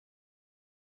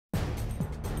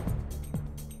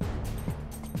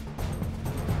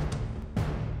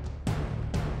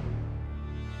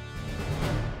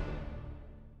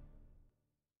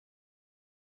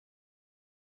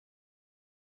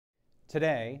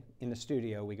Today, in the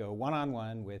studio, we go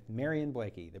one-on-one with Marion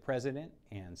Blakey, the President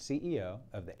and CEO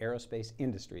of the Aerospace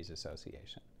Industries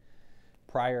Association.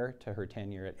 Prior to her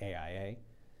tenure at AIA,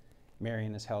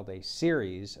 Marion has held a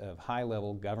series of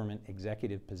high-level government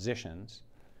executive positions,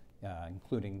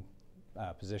 including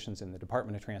positions in the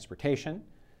Department of Transportation,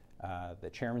 the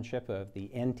chairmanship of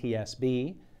the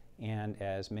NTSB, and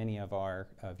as many of our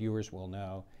viewers will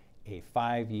know, a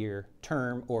 5-year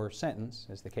term or sentence,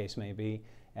 as the case may be,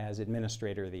 as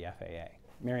administrator of the FAA.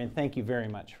 Marion, thank you very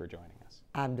much for joining us.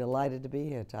 I'm delighted to be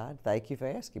here, Todd. Thank you for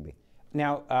asking me.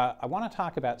 Now, I want to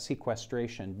talk about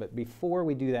sequestration, but before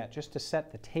we do that, just to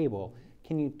set the table,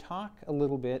 can you talk a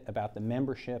little bit about the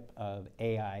membership of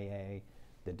AIA,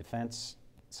 the defense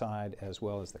side as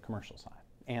well as the commercial side,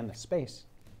 and the space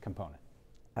component?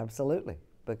 Absolutely,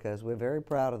 because we're very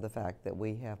proud of the fact that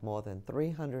we have more than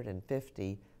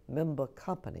 350 member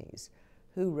companies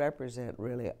who represent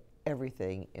really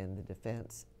everything in the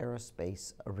defense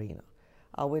aerospace arena.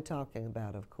 We're talking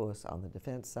about, of course, on the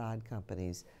defense side,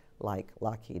 companies like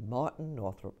Lockheed Martin,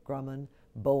 Northrop Grumman,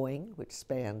 Boeing, which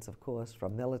spans, of course,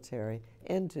 from military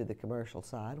into the commercial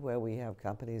side, where we have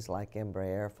companies like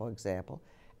Embraer, for example,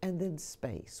 and then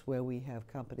space, where we have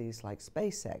companies like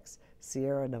SpaceX,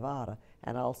 Sierra Nevada,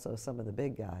 and also some of the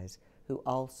big guys who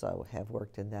also have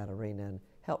worked in that arena and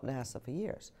helped NASA for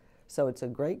years. So it's a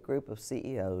great group of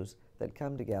CEOs that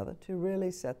come together to really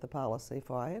set the policy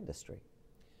for our industry.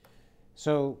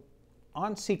 So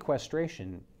on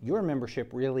sequestration, your membership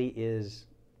really is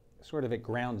sort of at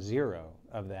ground zero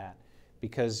of that,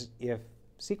 because if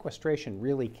sequestration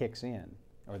really kicks in,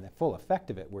 or the full effect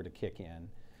of it were to kick in,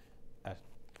 $1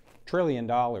 trillion,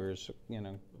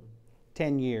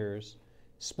 10 years,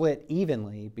 split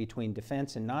evenly between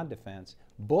defense and non-defense,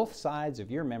 both sides of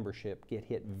your membership get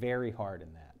hit very hard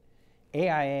in that.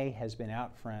 AIA has been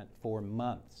out front for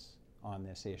months on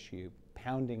this issue,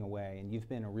 pounding away, and you've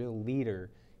been a real leader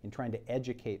in trying to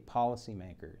educate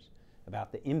policymakers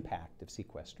about the impact of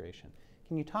sequestration.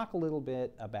 Can you talk a little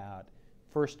bit about,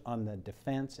 first on the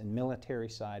defense and military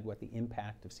side, what the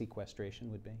impact of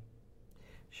sequestration would be?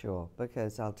 Sure,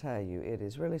 because I'll tell you, it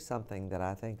is really something that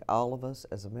I think all of us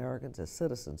as Americans, as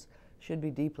citizens, should be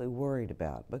deeply worried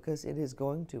about, because it is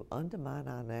going to undermine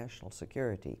our national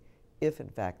security if in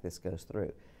fact this goes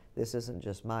through. This isn't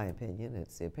just my opinion,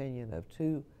 it's the opinion of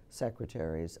 2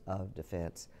 secretaries of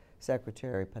defense.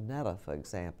 Secretary Panetta, for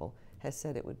example, has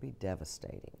said it would be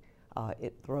devastating.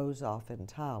 It throws off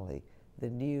entirely the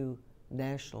new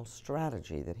national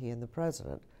strategy that he and the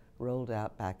president rolled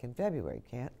out back in February.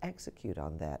 Can't execute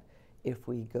on that if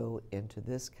we go into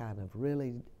this kind of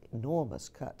really enormous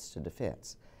cuts to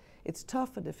defense. It's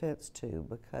tough for defense too,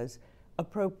 because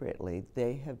appropriately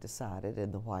they have decided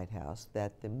in the White House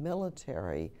that the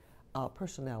military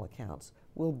personnel accounts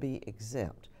will be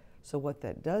exempt. So what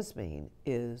that does mean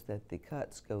is that the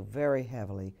cuts go very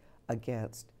heavily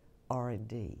against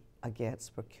R&D,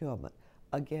 against procurement,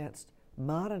 against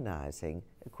modernizing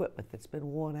equipment that's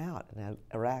been worn out in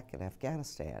Iraq and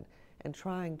Afghanistan, and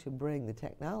trying to bring the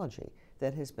technology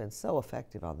that has been so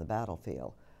effective on the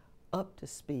battlefield up to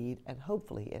speed and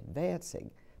hopefully advancing,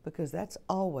 because that's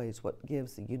always what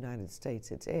gives the United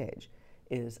States its edge,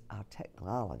 is our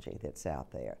technology that's out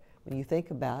there. When you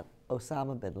think about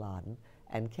Osama bin Laden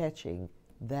and catching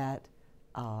that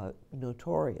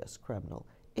notorious criminal,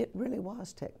 it really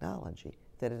was technology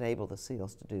that enabled the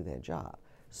SEALs to do their job.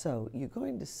 So you're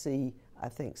going to see, I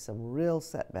think, some real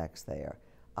setbacks there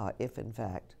if, in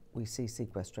fact, we see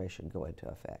sequestration go into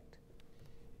effect.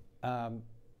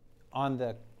 On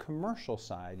the commercial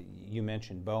side, you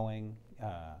mentioned Boeing,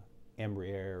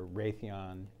 Embraer,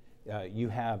 Raytheon. You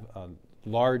have a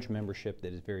large membership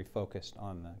that is very focused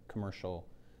on the commercial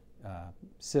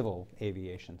civil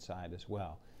aviation side as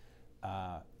well.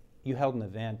 You held an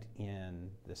event in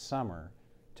the summer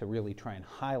to really try and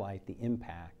highlight the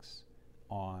impacts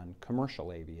on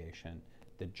commercial aviation,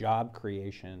 the job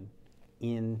creation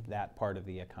in that part of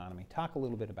the economy. Talk a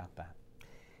little bit about that.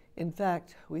 In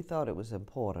fact, we thought it was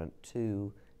important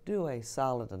to do a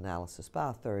solid analysis by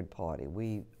a third party.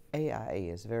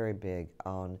 AIA is very big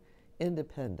on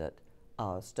independent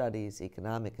studies,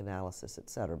 economic analysis,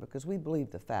 etc., because we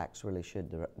believe the facts really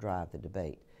should drive the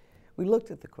debate. We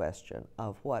looked at the question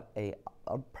of what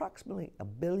approximately $1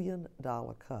 billion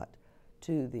cut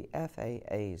to the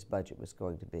FAA's budget was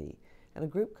going to be. And a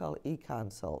group called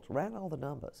eConsult ran all the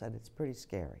numbers, and it's pretty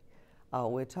scary.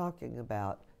 We're talking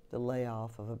about the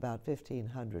layoff of about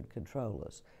 1,500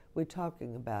 controllers. We're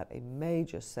talking about a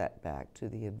major setback to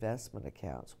the investment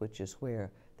accounts, which is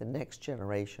where the next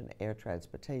generation air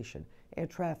transportation, air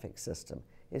traffic system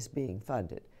is being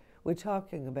funded. We're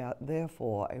talking about,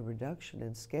 therefore, a reduction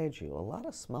in schedule. A lot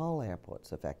of small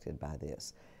airports affected by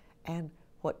this. And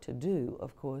what to do,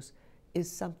 of course,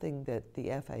 is something that the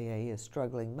FAA is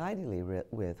struggling mightily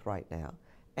with right now,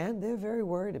 and they're very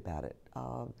worried about it.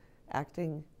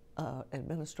 Acting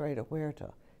Administrator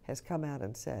Huerta has come out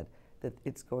and said that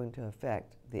it's going to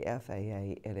affect the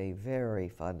FAA in a very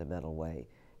fundamental way,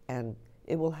 and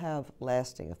it will have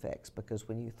lasting effects, because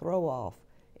when you throw off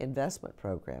investment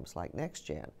programs like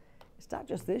NextGen, it's not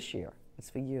just this year, it's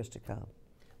for years to come.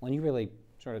 When you really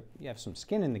you have some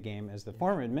skin in the game. As the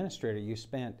former administrator, you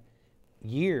spent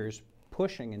years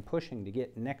pushing and pushing to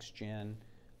get NextGen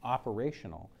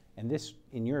operational, and this,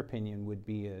 in your opinion, would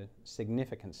be a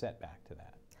significant setback to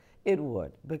that. It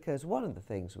would, because one of the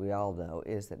things we all know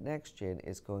is that NextGen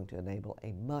is going to enable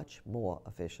a much more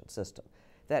efficient system.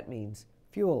 That means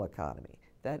fuel economy.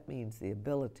 That means the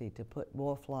ability to put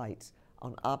more flights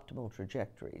on optimal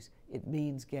trajectories. It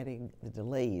means getting the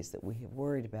delays that we have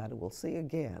worried about, and we'll see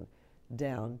again,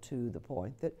 down to the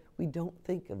point that we don't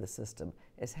think of the system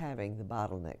as having the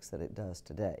bottlenecks that it does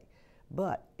today.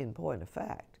 But in point of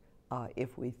fact,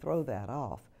 if we throw that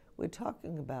off, we're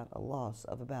talking about a loss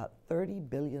of about $30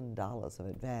 billion of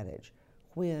advantage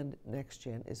when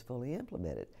NextGen is fully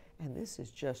implemented. And this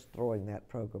is just throwing that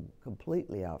program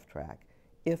completely off track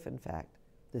if, in fact,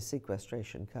 the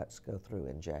sequestration cuts go through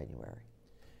in January.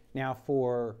 Now,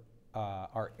 for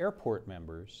our airport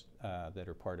members that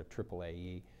are part of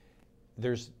AAA,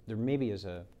 there maybe is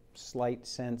a slight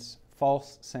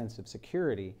false sense of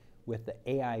security with the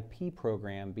AIP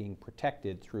program being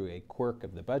protected through a quirk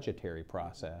of the budgetary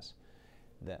process.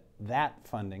 That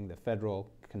funding, the federal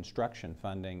construction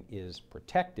funding, is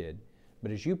protected,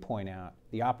 but as you point out,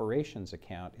 the operations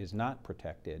account is not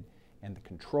protected, and the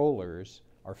controllers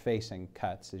are facing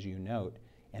cuts, as you note,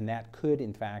 and that could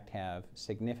in fact have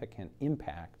significant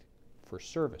impact for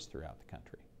service throughout the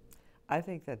country. I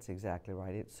think that's exactly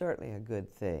right. It's certainly a good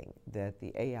thing that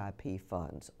the AIP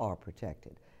funds are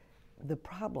protected. The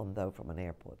problem, though, from an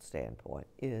airport standpoint,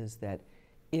 is that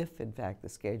if, in fact, the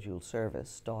scheduled service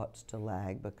starts to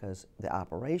lag because the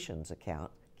operations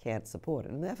account can't support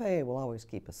it, and the FAA will always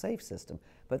keep a safe system,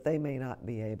 but they may not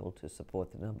be able to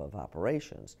support the number of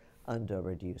operations under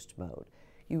reduced mode.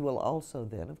 You will also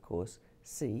then, of course,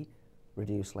 see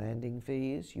reduced landing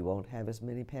fees. You won't have as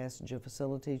many passenger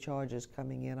facility charges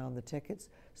coming in on the tickets,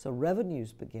 so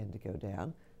revenues begin to go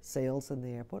down, sales in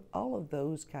the airport, all of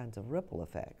those kinds of ripple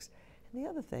effects. And the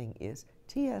other thing is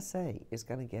TSA is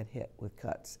going to get hit with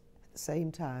cuts at the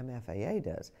same time FAA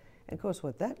does. And of course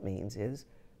what that means is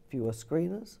fewer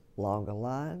screeners, longer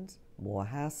lines, more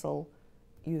hassle.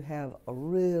 You have a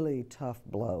really tough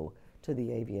blow to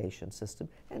the aviation system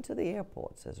and to the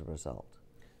airports as a result.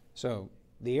 So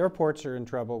the airports are in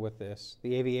trouble with this.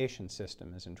 The aviation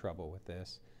system is in trouble with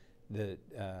this. The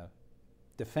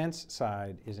defense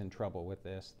side is in trouble with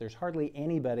this. There's hardly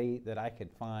anybody that I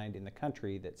could find in the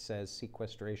country that says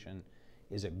sequestration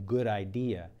is a good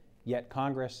idea, yet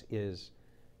Congress is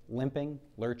limping,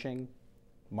 lurching,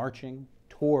 marching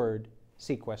toward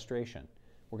sequestration.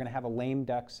 We're going to have a lame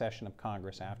duck session of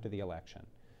Congress after the election,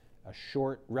 a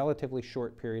short, relatively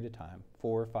short period of time,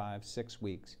 4, 5, 6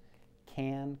 weeks.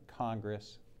 Can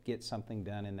Congress get something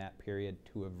done in that period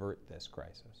to avert this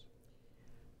crisis?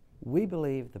 We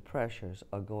believe the pressures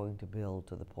are going to build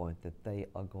to the point that they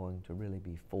are going to really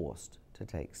be forced to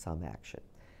take some action.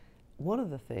 One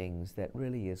of the things that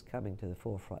really is coming to the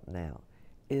forefront now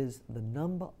is the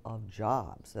number of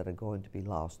jobs that are going to be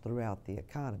lost throughout the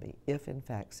economy if, in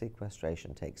fact,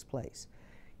 sequestration takes place.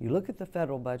 You look at the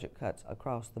federal budget cuts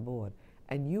across the board,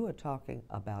 and you are talking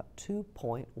about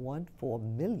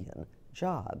 2.14 million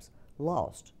jobs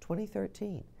lost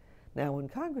 2013. Now, when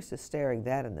Congress is staring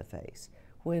that in the face,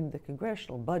 when the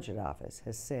Congressional Budget Office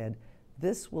has said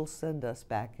this will send us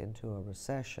back into a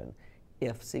recession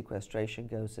if sequestration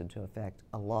goes into effect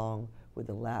along with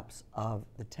the lapse of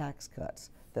the tax cuts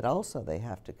that also they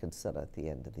have to consider at the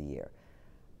end of the year,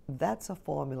 that's a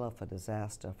formula for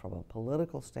disaster from a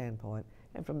political standpoint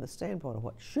and from the standpoint of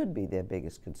what should be their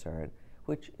biggest concern,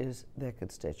 which is their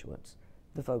constituents,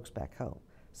 the folks back home.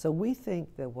 So we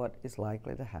think that what is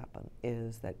likely to happen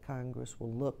is that Congress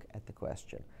will look at the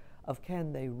question of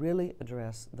can they really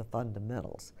address the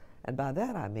fundamentals. And by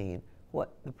that I mean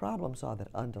what the problems are that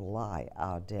underlie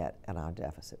our debt and our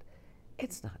deficit.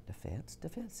 It's not defense.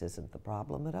 Defense isn't the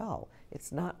problem at all.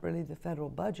 It's not really the federal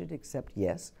budget, except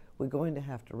yes, we're going to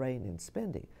have to rein in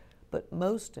spending. But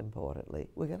most importantly,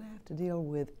 we're going to have to deal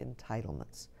with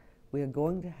entitlements. We are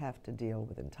going to have to deal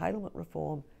with entitlement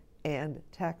reform and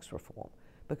tax reform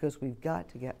because we've got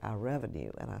to get our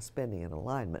revenue and our spending in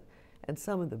alignment. And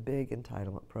some of the big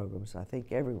entitlement programs, I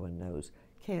think everyone knows,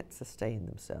 can't sustain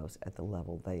themselves at the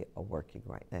level they are working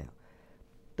right now.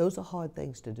 Those are hard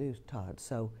things to do, Todd.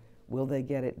 So will they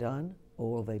get it done,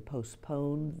 or will they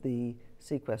postpone the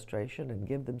sequestration and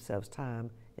give themselves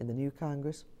time in the new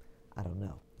Congress? I don't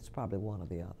know. It's probably one or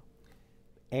the other.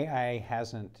 AIA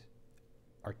hasn't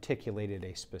articulated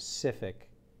a specific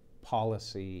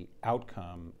policy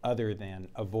outcome other than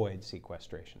avoid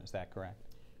sequestration. Is that correct?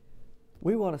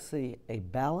 We want to see a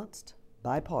balanced,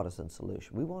 bipartisan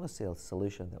solution. We want to see a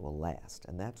solution that will last,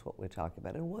 and that's what we're talking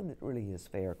about, and one that really is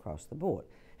fair across the board.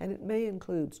 And it may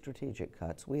include strategic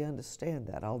cuts. We understand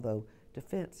that, although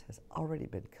defense has already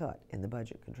been cut in the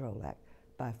Budget Control Act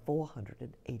by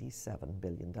 $487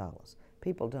 billion.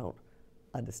 People don't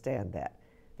understand that.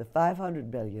 The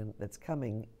 $500 billion that's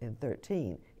coming in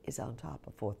 13 is on top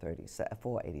of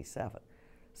 487.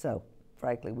 So,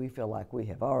 frankly, we feel like we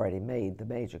have already made the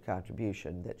major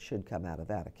contribution that should come out of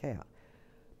that account.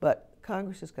 But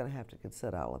Congress is going to have to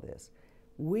consider all of this.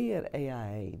 We at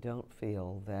AIA don't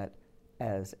feel that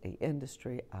as an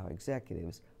industry, our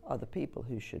executives are the people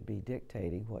who should be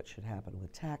dictating what should happen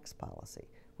with tax policy,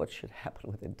 what should happen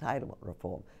with entitlement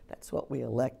reform. That's what we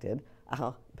elected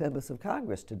our members of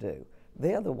Congress to do.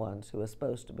 They're the ones who are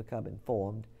supposed to become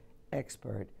informed,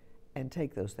 expert, and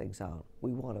take those things on.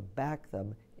 We want to back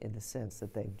them in the sense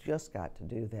that they've just got to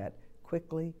do that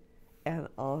quickly and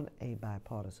on a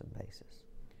bipartisan basis.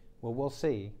 Well, we'll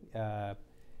see.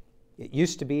 It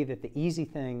used to be that the easy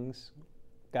things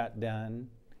got done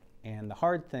and the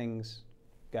hard things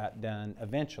got done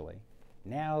eventually.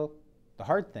 Now, the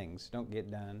hard things don't get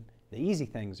done. The easy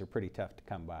things are pretty tough to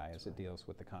come by as it deals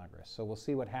with the Congress. So we'll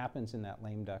see what happens in that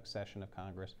lame duck session of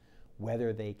Congress,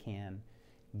 whether they can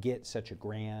get such a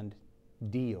grand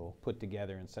deal put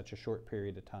together in such a short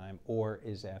period of time, or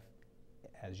is, if,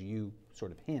 as you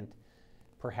sort of hint,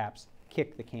 perhaps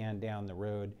kick the can down the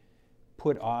road,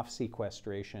 put off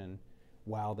sequestration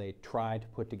while they try to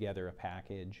put together a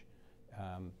package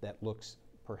that looks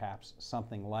perhaps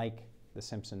something like the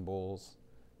Simpson-Bowles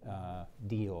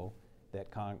deal that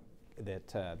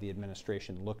the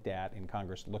administration looked at and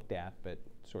Congress looked at but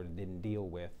sort of didn't deal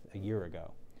with a year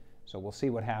ago. So we'll see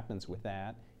what happens with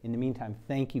that. In the meantime,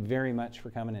 thank you very much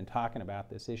for coming and talking about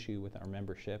this issue with our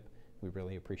membership. We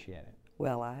really appreciate it.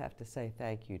 Well, I have to say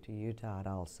thank you to you, Todd,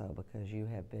 also, because you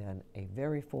have been a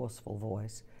very forceful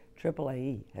voice.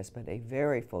 AIA has been a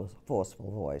very forceful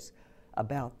voice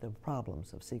about the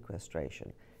problems of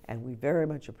sequestration, and we very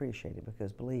much appreciate it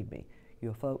because, believe me,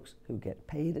 you're folks who get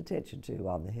paid attention to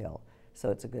on the Hill,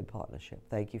 so it's a good partnership.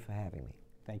 Thank you for having me.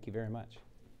 Thank you very much.